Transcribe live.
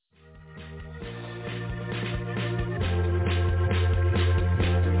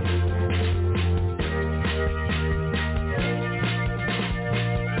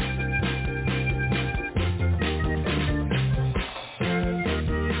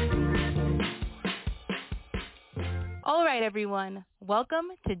right, everyone. Welcome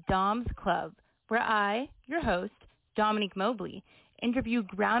to Dom's Club, where I, your host, Dominique Mobley, interview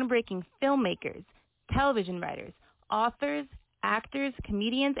groundbreaking filmmakers, television writers, authors, actors,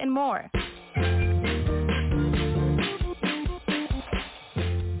 comedians, and more.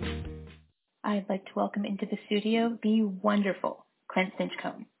 I'd like to welcome into the studio the wonderful Clint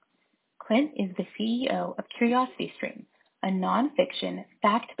Stinchcomb. Clint is the CEO of CuriosityStream, a nonfiction,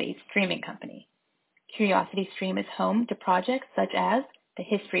 fact-based streaming company. CuriosityStream is home to projects such as The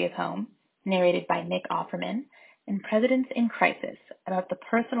History of Home, narrated by Nick Offerman, and Presidents in Crisis, about the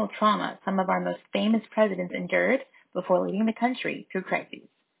personal trauma some of our most famous presidents endured before leading the country through crises.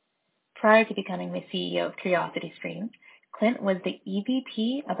 Prior to becoming the CEO of CuriosityStream, Clint was the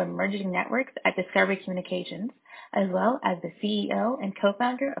EVP of Emerging Networks at Discovery Communications, as well as the CEO and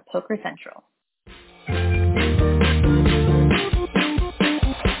co-founder of Poker Central.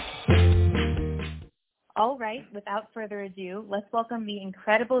 All right, without further ado, let's welcome the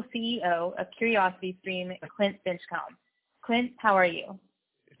incredible CEO of CuriosityStream, Clint Stinchcomb. Clint, how are you?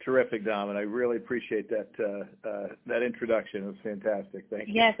 Terrific, Dom, and I really appreciate that introduction. It was fantastic. Thank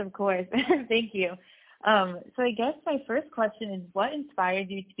you. Yes, of course. Thank you. So I guess my first question is, what inspired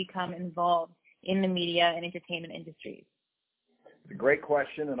you to become involved in the media and entertainment industries? It's a great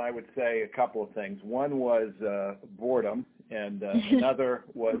question, and I would say a couple of things. One was boredom, and another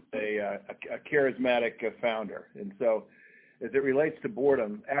was a charismatic founder. And so as it relates to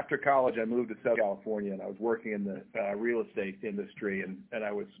boredom, after college I moved to Southern California, and I was working in the real estate industry, and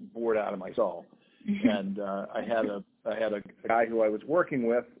I was bored out of my soul. And I had a guy who I was working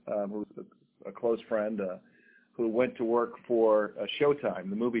with, who was a close friend, who went to work for Showtime,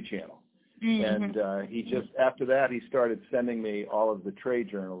 the movie channel. Mm-hmm. And he just, after that, he started sending me all of the trade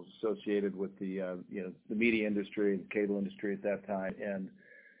journals associated with the media industry, the cable industry at that time, and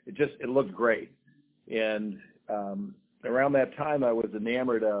it looked great. And around that time, I was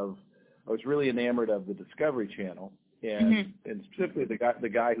really enamored of the Discovery Channel, and specifically the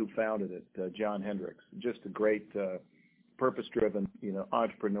guy who founded it, John Hendricks, just a great purpose-driven,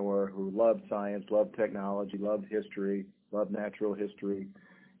 entrepreneur who loved science, loved technology, loved history, loved natural history.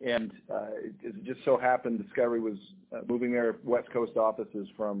 And it just so happened Discovery was moving their West Coast offices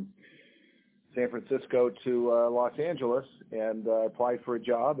from San Francisco to Los Angeles, and applied for a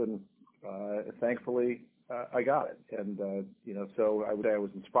job, and thankfully I got it. And, so I would say I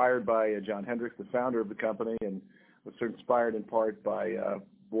was inspired by John Hendricks, the founder of the company, and was inspired in part by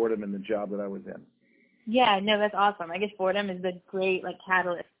boredom in the job that I was in. Yeah, no, that's awesome. I guess boredom is a great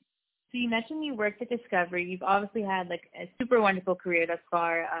catalyst. So you mentioned you worked at Discovery. You've obviously had a super wonderful career thus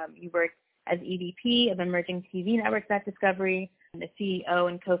far. You worked as EVP of Emerging TV Networks at Discovery, the CEO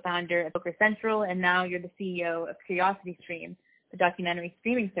and co-founder of Poker Central, and now you're the CEO of CuriosityStream, the documentary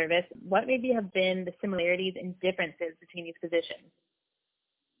streaming service. What maybe have been the similarities and differences between these positions?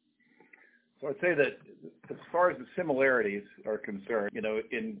 So I'd say that as far as the similarities are concerned,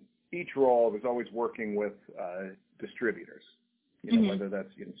 in each role I was always working with distributors, whether that's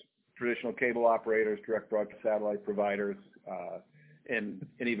traditional cable operators, direct broadcast satellite providers, and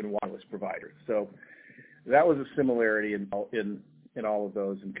even wireless providers. So that was a similarity in all of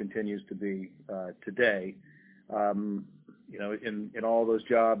those, and continues to be today. In all those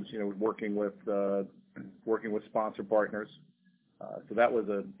jobs, working with sponsor partners. So that was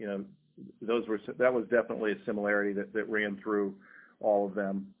that was definitely a similarity that ran through all of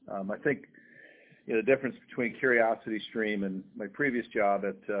them. I think the difference between CuriosityStream and my previous job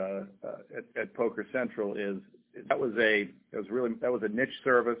at Poker Central is that was a niche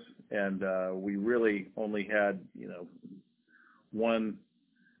service, and we really only had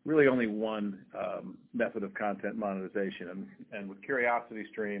only one method of content monetization, and with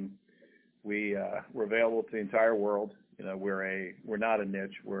CuriosityStream we're available to the entire world. We're not a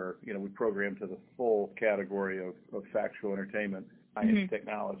niche. We program to the full category of factual entertainment, science,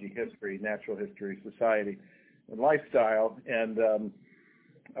 technology, history, natural history, society, and lifestyle. And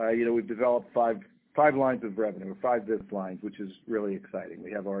we've developed five lines of revenue, or 5 business lines, which is really exciting.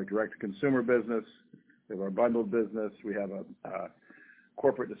 We have our direct-to-consumer business, we have our bundled business, we have a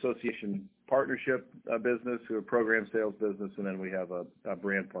corporate association partnership business, we have a program sales business, and then we have a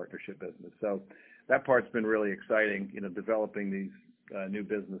brand partnership business. So that part's been really exciting, developing these new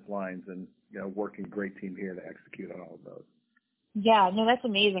business lines, and working with a great team here to execute on all of those. Yeah, no, that's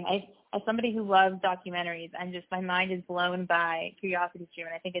amazing. As somebody who loves documentaries, my mind is blown by CuriosityStream,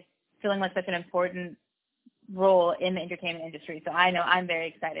 and I think it's feeling like such an important role in the entertainment industry. So I know I'm very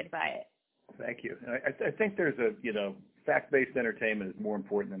excited by it. Thank you. I think there's fact-based entertainment is more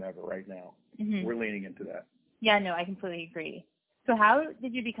important than ever right now. We're leaning into that. Yeah, no, I completely agree. So how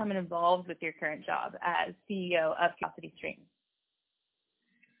did you become involved with your current job as CEO of CuriosityStream?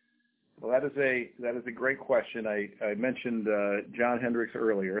 Well, that is a great question. I mentioned John Hendricks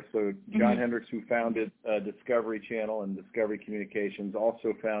earlier. So John Hendricks, who founded Discovery Channel and Discovery Communications,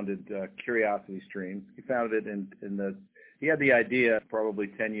 also founded CuriosityStream. He founded it he had the idea probably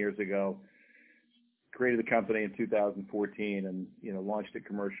 10 years ago, created the company in 2014, and launched it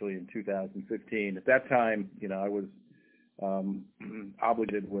commercially in 2015. At that time, I was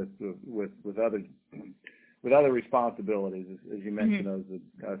obligated with other responsibilities, as you mentioned. I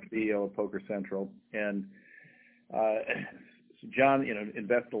was the CEO of Poker Central, and so John,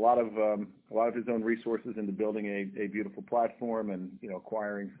 invested a lot of his own resources into building a beautiful platform and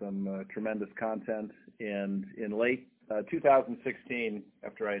acquiring some tremendous content. And in late 2016,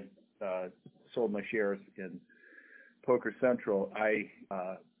 after I sold my shares in Poker Central, I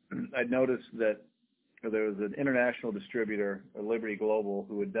noticed that there was an international distributor, Liberty Global,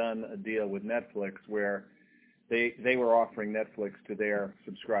 who had done a deal with Netflix where they were offering Netflix to their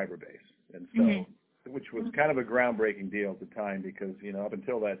subscriber base, and so which was kind of a groundbreaking deal at the time, because up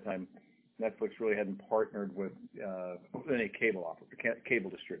until that time, Netflix really hadn't partnered with any cable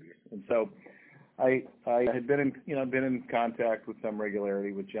distributors. And so I had been in contact with some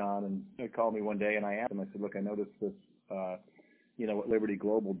regularity with John, and he called me one day, and I asked him. I said, "Look, I noticed this, what Liberty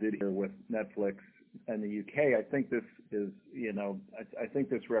Global did here with Netflix in the UK. I think this is, I think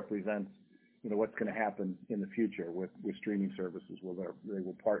this represents, what's going to happen in the future with streaming services, where they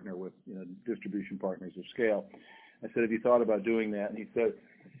will partner with, distribution partners of scale." I said, "Have you thought about doing that?" And he said,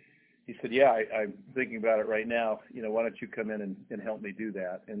 "Yeah, I'm thinking about it right now. Why don't you come in and help me do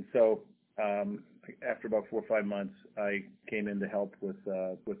that?" And so after about 4 or 5 months, I came in to help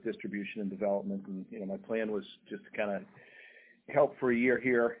with distribution and development. And my plan was just to kind of help for a year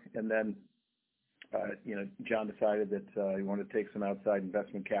here, and then John decided that he wanted to take some outside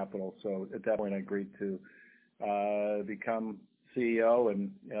investment capital. So at that point, I agreed to become CEO,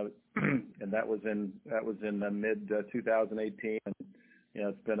 and and that was in the mid 2018. And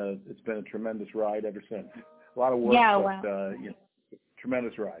it's been a tremendous ride ever since. A lot of work, but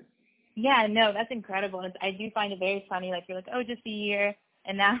tremendous ride. Yeah, no, that's incredible. And I do find it very funny. Like, you're like, oh, just a year,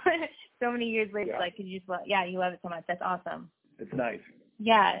 and now so many years later, like, you love it so much. That's awesome. It's nice.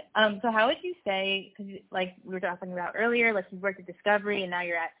 Yeah. So how would you say, because like we were talking about earlier, like, you've worked at Discovery and now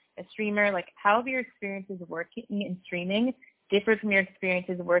you're at a streamer, like, how have your experiences working in streaming differed from your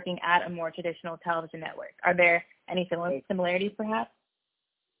experiences working at a more traditional television network? Are there any similarities perhaps?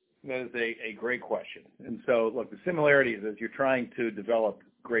 That is a great question. And so, look, the similarities is you're trying to develop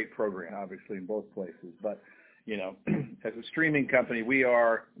great program, obviously, in both places. But, as a streaming company, we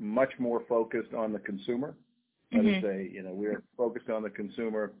are much more focused on the consumer. That is we're focused on the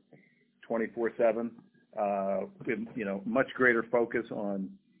consumer 24/7. We have, much greater focus on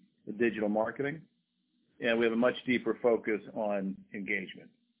the digital marketing, and we have a much deeper focus on engagement.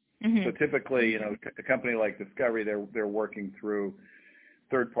 So typically, a company like Discovery, they're working through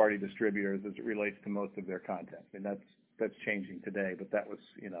third-party distributors as it relates to most of their content, and that's changing today. But that was,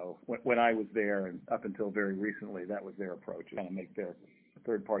 when I was there, and up until very recently, that was their approach, kind of make their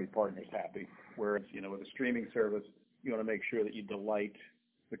third-party partners happy. Whereas, with a streaming service, you want to make sure that you delight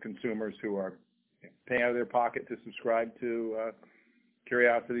the consumers who are paying out of their pocket to subscribe to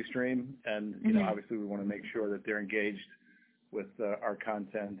CuriosityStream, and obviously we want to make sure that they're engaged with our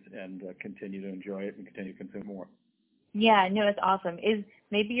content and continue to enjoy it and continue to consume more. Yeah, no, that's awesome. Is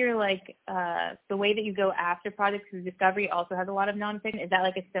maybe you're like the way that you go after projects, because Discovery also has a lot of nonfiction. Is that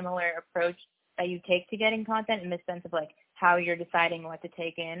like a similar approach that you take to getting content, in the sense of like how you're deciding what to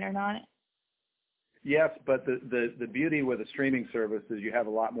take in or not? Yes, but the beauty with a streaming service is you have a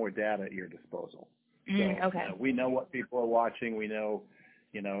lot more data at your disposal. Okay. We know what people are watching. We know,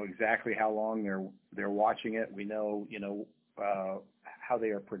 exactly how long they're watching it. We know, how they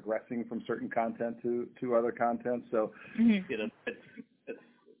are progressing from certain content to other content. So,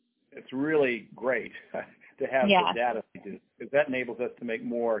 it's really great to have the data we do, because that enables us to make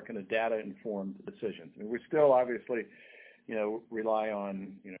more kind of data-informed decisions. And we still obviously, rely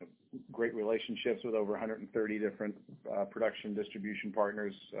on, great relationships with over 130 different production distribution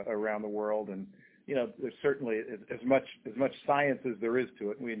partners around the world. And, there's certainly as much science as there is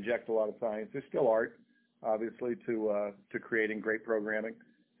to it. We inject a lot of science. There's still art, obviously, to creating great programming.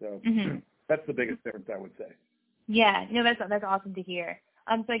 So that's the biggest difference, I would say. Yeah, no, that's awesome to hear.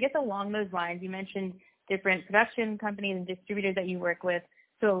 So I guess along those lines, you mentioned different production companies and distributors that you work with.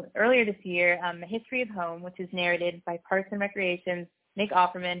 So earlier this year, The History of Home, which is narrated by Parks and Recreation's Nick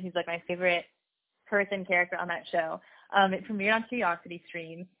Offerman, who's like my favorite person character on that show, it premiered on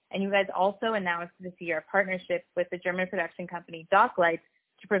CuriosityStream. And you guys also announced this year a partnership with the German production company Docklights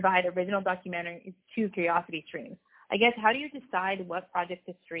to provide original documentaries to Curiosity Stream. I guess, how do you decide what projects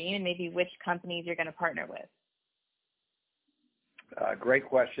to stream and maybe which companies you're going to partner with? Great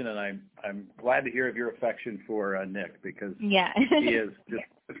question, and I'm glad to hear of your affection for Nick, because he is just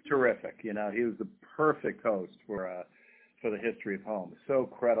terrific. You know, he was the perfect host for the History of Home. So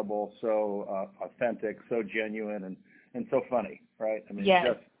credible, so authentic, so genuine, and so funny, right? I mean,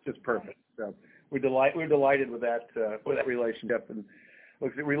 just perfect. So we're delighted with that relationship. And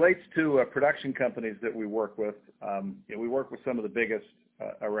look, as it relates to production companies that we work with, we work with some of the biggest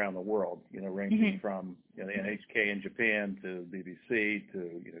around the world, ranging from the NHK in Japan to BBC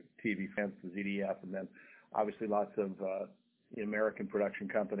to TV France to ZDF, and then obviously lots of American production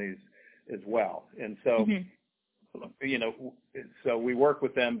companies as well. And so, so we work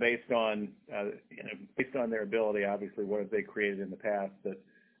with them based on their ability. Obviously, what have they created in the past that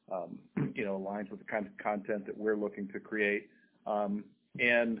aligns with the kind of content that we're looking to create, and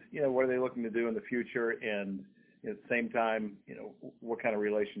what are they looking to do in the future, and at the same time, what kind of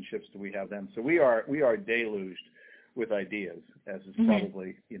relationships do we have them? So we are deluged with ideas, as is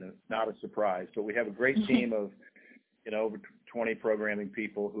probably not a surprise. But we have a great team of over 20 programming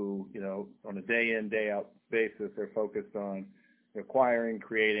people who on a day in, day out basis are focused on acquiring,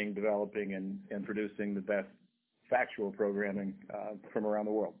 creating, developing, and producing the best factual programming from around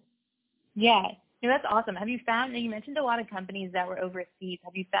the world. Yeah, that's awesome. Have you found? You mentioned a lot of companies that were overseas.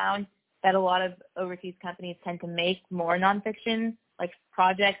 Have you found that a lot of overseas companies tend to make more nonfiction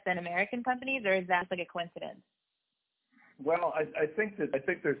projects than American companies, or is that like a coincidence? Well, I think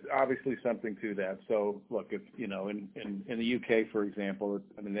there's obviously something to that. So look, if in the UK, for example,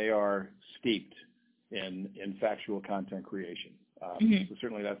 I mean, they are steeped in factual content creation. So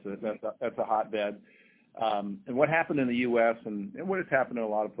certainly that's a hotbed. And what happened in the US and what has happened in a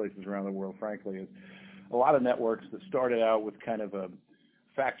lot of places around the world, frankly, is a lot of networks that started out with kind of a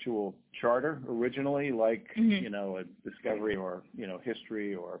factual charter originally, like a Discovery or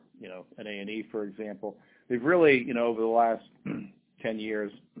History or an A&E, for example. They've really over the last 10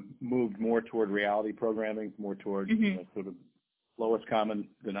 years moved more toward reality programming, more toward sort of lowest common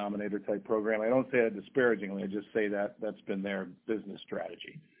denominator type programming. I don't say that disparagingly. I just say that that's been their business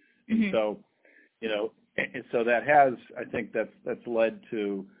strategy. And so and so that has, I think that's led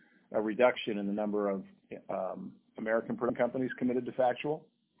to a reduction in the number of American companies committed to factual.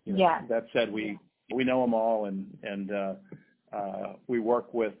 That said, we know them all, and we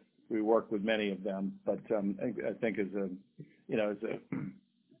work with many of them. But I think as a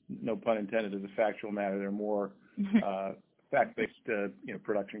no pun intended, as a factual matter, there are more fact-based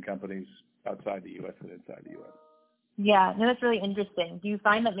production companies outside the U.S. than inside the U.S. Yeah, no, that's really interesting. Do you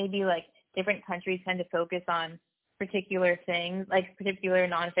find that maybe different countries tend to focus on particular things, particular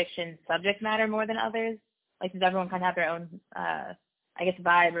nonfiction subject matter more than others? Does everyone kind of have their own,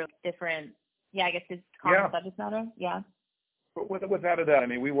 vibe or different? Yeah, I guess it's common subject matter. Yeah. Without a doubt, I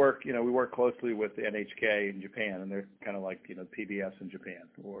mean, we work closely with the NHK in Japan, and they're kind of like PBS in Japan,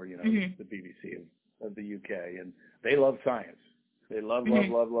 or the BBC of the UK, and they love science. They love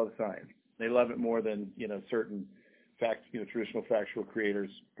science. They love it more than certain traditional factual creators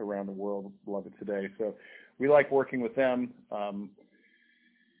around the world love it today. So we like working with them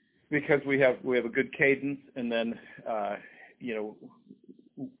because we have a good cadence, and then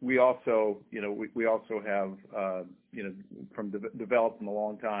we also have from developed in a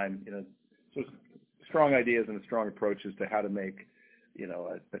long time so strong ideas and strong approaches to how to make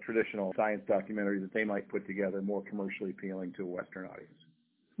a traditional science documentary that they might put together more commercially appealing to a Western audience.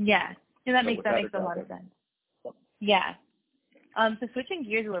 Yeah, that makes a lot of sense. Yeah. So switching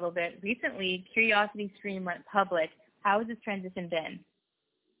gears a little bit, recently Curiosity Stream went public. How has this transition been?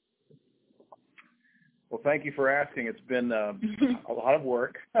 Well, thank you for asking. It's been a lot of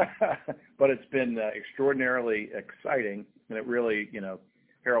work, but it's been extraordinarily exciting, and it really,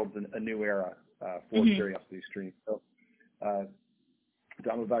 heralds a new era for Curiosity Stream. So,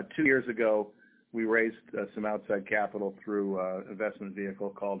 about 2 years ago, we raised some outside capital through an investment vehicle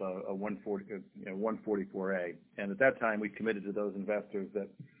called a 144A, and at that time, we committed to those investors that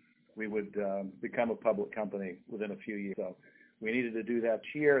we would become a public company within a few years. So we needed to do that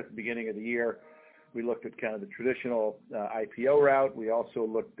year at the beginning of the year. We looked at kind of the traditional IPO route. We also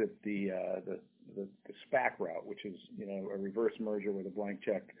looked at the SPAC route, which is a reverse merger with a blank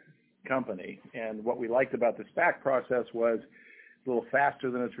check company. And what we liked about the SPAC process was a little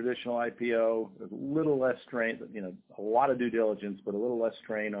faster than a traditional IPO, a little less strain, a lot of due diligence, but a little less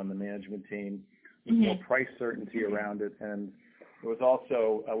strain on the management team, with more price certainty around it, and it was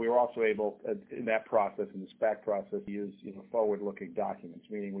also we were also able in that process, in the SPAC process, to use forward-looking documents,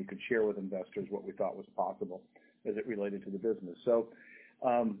 meaning we could share with investors what we thought was possible as it related to the business. So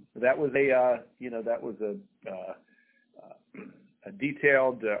that was a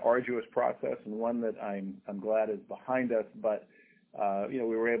detailed, arduous process, and one that I'm glad is behind us. But we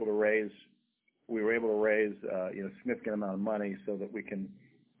were able to raise a significant amount of money so that we can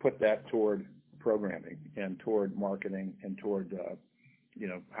put that toward programming and toward marketing and toward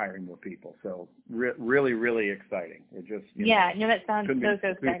hiring more people. So really, really exciting. We're just that sounds so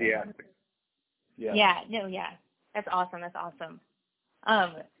exciting. Yeah. That's awesome.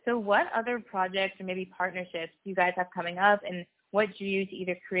 So what other projects or maybe partnerships do you guys have coming up, and what drew you to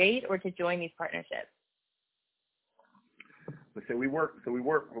either create or to join these partnerships? So we work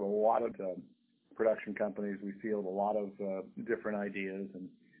with a lot of production companies. We field a lot of different ideas, and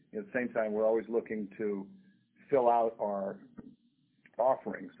at the same time, we're always looking to fill out our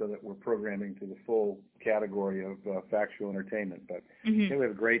offerings so that we're programming to the full category of factual entertainment. But we have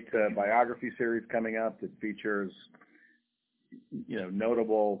a great biography series coming up that features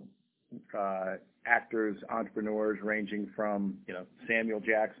notable actors, entrepreneurs, ranging from Samuel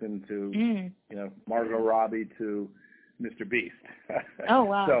Jackson to Margot Robbie to Mr. Beast. Oh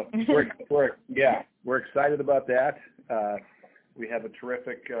wow! So we're excited about that. We have a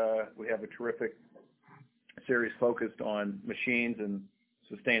terrific series focused on machines and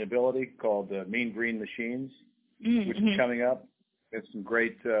sustainability called Mean Green Machines, which is coming up. It's some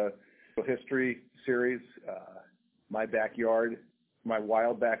great history series. My Backyard, My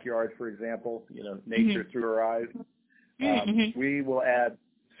Wild Backyard, for example. Nature Through Her Eyes. We will add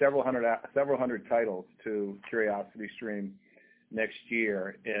several hundred titles to CuriosityStream next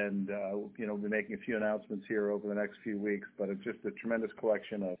year, and we'll be making a few announcements here over the next few weeks. But it's just a tremendous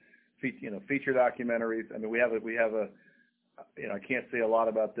collection of feature documentaries. I mean, we have a I can't say a lot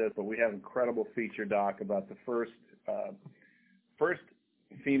about this, but we have an incredible feature doc about the first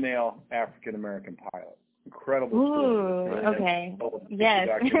female African American pilot. Incredible story. Okay. Yes.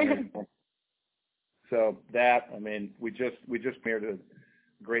 So that, I mean, we just premiered a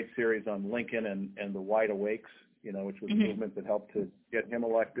great series on Lincoln and the Wide Awakes, which was a movement that helped to get him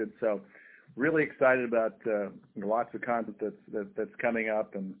elected. So really excited about lots of content that's coming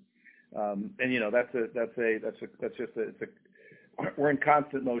up, and we're in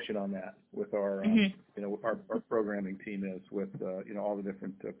constant motion on that with our our programming team is with all the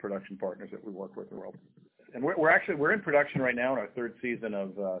different production partners that we work with the world. And we're in production right now in our third season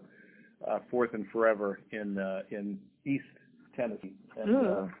of Fourth and Forever in East Tennessee.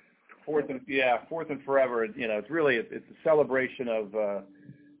 And, Fourth and Forever. It's really it's a celebration of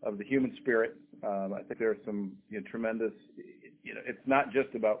the human spirit. I think there's some tremendous. It's not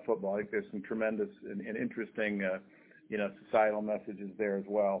just about football. I think there's some tremendous and interesting societal messages there as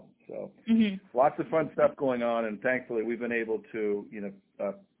well. So lots of fun stuff going on, and thankfully we've been able to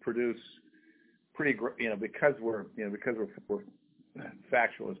produce pretty because we're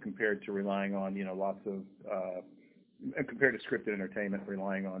factual as compared to relying on lots of compared to scripted entertainment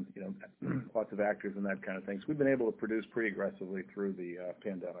relying on lots of actors and that kind of thing. So we've been able to produce pretty aggressively through the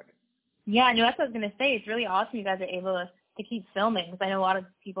pandemic. Yeah, no, that's what I was going to say. It's really awesome you guys are able to keep filming, because I know a lot of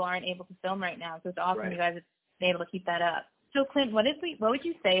people aren't able to film right now. So it's awesome you guys have been able to keep that up. So Clint, what would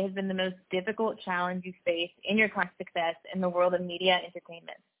you say has been the most difficult challenge you faced in your current success in the world of media and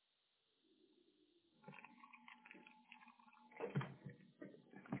entertainment?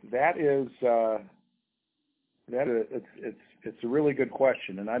 It's a really good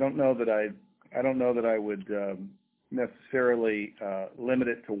question, and I don't know that I would necessarily limit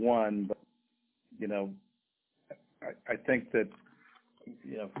it to one, but I think that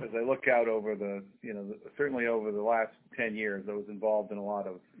as I look out over certainly over the last 10 years, I was involved in a lot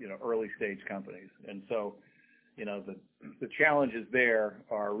of early stage companies, and so the challenges there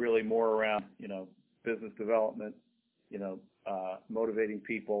are really more around business development, motivating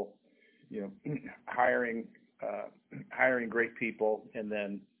people, hiring great people, and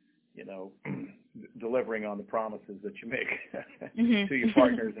then delivering on the promises that you make to your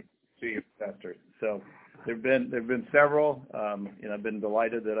partners and to your investors. So there've been several. I've been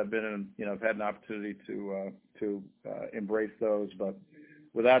delighted that I've had an opportunity to embrace those, but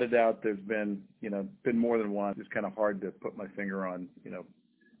without a doubt, there's been more than one. It's kind of hard to put my finger on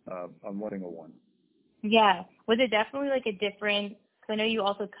one single one. Yeah. Was it definitely like a different, because I know you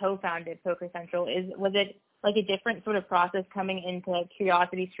also co-founded Poker Central. Was it like a different sort of process coming into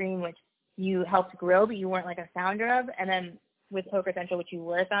CuriosityStream, which you helped grow, but you weren't like a founder of, and then with Poker Central, which you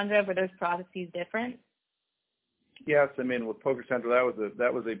were a founder of, were those processes different? Yes, I mean with Poker Central,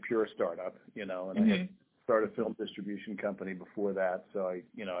 that was a pure startup, and start a film distribution company before that, so I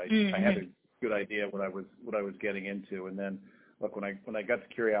had a good idea what I was getting into. And then, look, when I got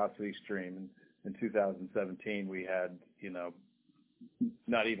to CuriosityStream in 2017, we had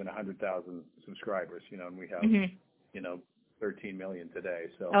not even 100,000 subscribers, and we have 13 million today.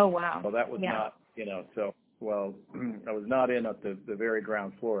 So oh wow, well, that was not I was not in at the very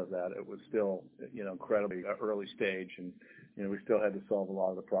ground floor of that. It was still incredibly early stage, and we still had to solve a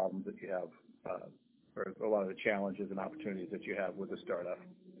lot of the problems that you have, or a lot of the challenges and opportunities that you have with a startup.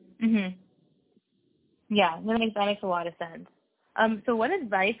 Yeah, that makes a lot of sense. So what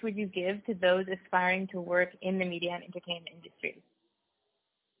advice would you give to those aspiring to work in the media and entertainment industry?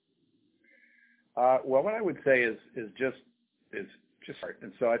 Well, what I would say is just start.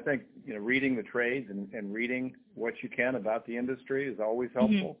 And so I think reading the trades and reading what you can about the industry is always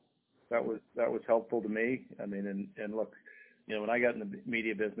helpful. That was helpful to me. I mean, and look, when I got in the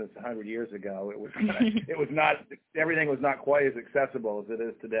media business 100 years ago, it was not everything was not quite as accessible as it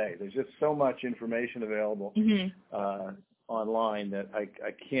is today. There's just so much information available online that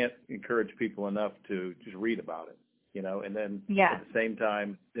I can't encourage people enough to just read about it. And then at the same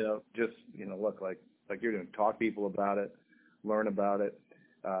time, just look like you're doing, talk to people about it, learn about it,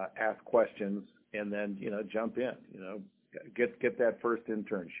 ask questions, and then jump in. Get that first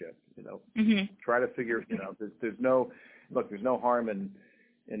internship. Try to figure. There's no harm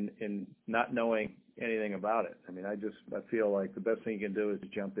in not knowing anything about it. I mean, I feel like the best thing you can do is to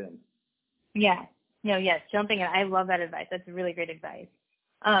jump in. Yeah. No. Yes. Jumping in. I love that advice. That's really great advice.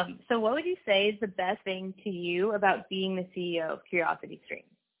 So what would you say is the best thing to you about being the CEO of CuriosityStream?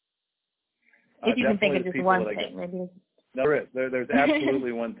 If you can think of just one thing. Maybe. No, there is. There's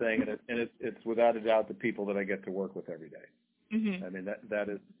absolutely one thing, and it's without a doubt the people that I get to work with every day. I mean, that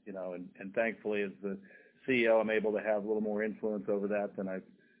is, and thankfully as the CEO, I'm able to have a little more influence over that than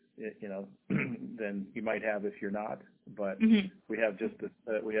than you might have if you're not. But we have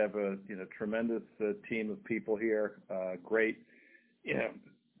a tremendous team of people here, great,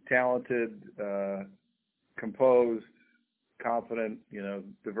 talented, composed, confident,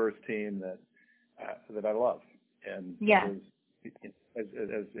 diverse team that I love. And as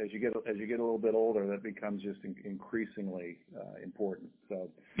you get a little bit older, that becomes just increasingly important. So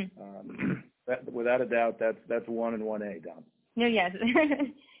that, without a doubt, that's 1 and 1A, Don. No, yes,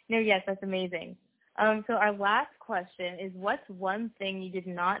 that's amazing. So our last question is: what's one thing you did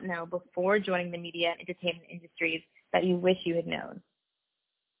not know before joining the media and entertainment industries that you wish you had known?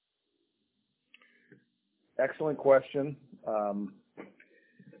 Excellent question.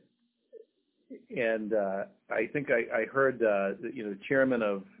 And I think I heard the chairman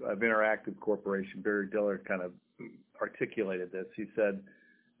of Interactive Corporation, Barry Diller, kind of articulated this. He said,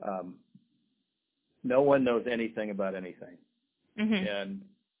 "No one knows anything about anything." And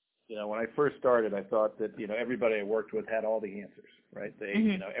when I first started, I thought that everybody I worked with had all the answers, right?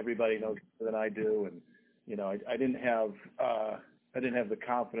 They everybody knows more than I do, and I didn't have the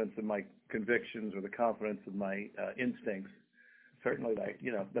confidence in my convictions or the confidence in my instincts. Certainly,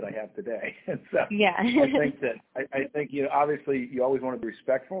 that I have today. And so I think obviously you always want to be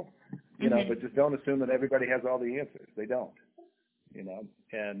respectful, but just don't assume that everybody has all the answers. They don't,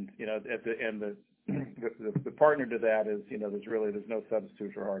 and at the end the partner to that is there's no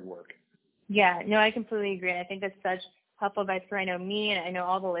substitute for hard work. Yeah, no, I completely agree. I think that's such helpful advice for me and I know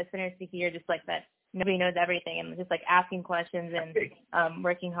all the listeners to hear, just like that nobody knows everything and just like asking questions and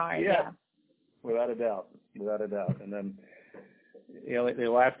working hard. Yeah, without a doubt. And then. The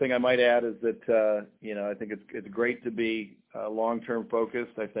last thing I might add is that I think it's great to be long-term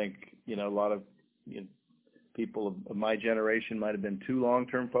focused. I think a lot of people of my generation might have been too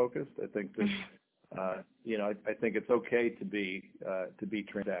long-term focused. I think that I think it's okay to be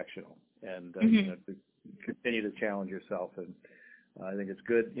transactional and to continue to challenge yourself. And I think it's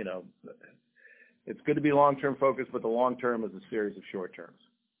good. It's good to be long-term focused, but the long term is a series of short terms.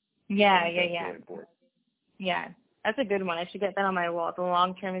 Yeah. Really important. Yeah. That's a good one. I should get that on my wall. The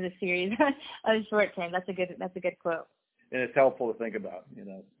long term is a series of short term. That's a good quote. And it's helpful to think about,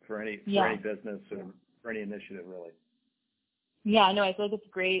 for any business or for any initiative, really. Yeah, no, I feel like it's a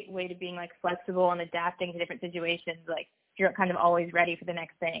great way to being like flexible and adapting to different situations. Like you're kind of always ready for the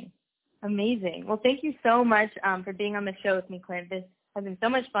next thing. Amazing. Well, thank you so much for being on the show with me, Clint. This has been so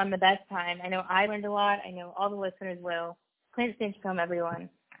much fun. The best time. I know I learned a lot. I know all the listeners will. Clint Stinchcomb, everyone.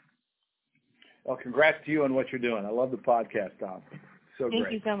 Well, congrats to you on what you're doing. I love the podcast, Tom. So great.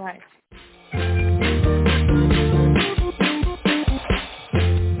 Thank you so much.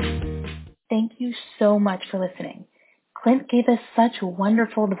 Thank you so much for listening. Clint gave us such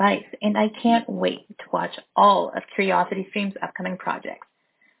wonderful advice, and I can't wait to watch all of CuriosityStream's upcoming projects.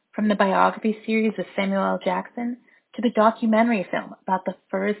 From the biography series of Samuel L. Jackson to the documentary film about the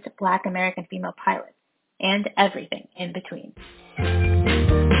first Black American female pilot, and everything in between.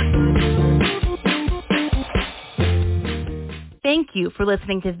 Thank you for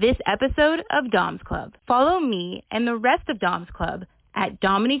listening to this episode of Dom's Club. Follow me and the rest of Dom's Club at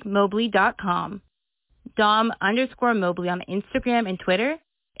DominiqueMobley.com, Dom_Mobley on Instagram and Twitter,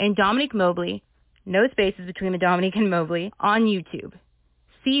 and Dominique Mobley, no spaces between the Dominique and Mobley, on YouTube.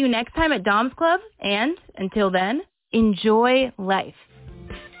 See you next time at Dom's Club, and until then, enjoy life.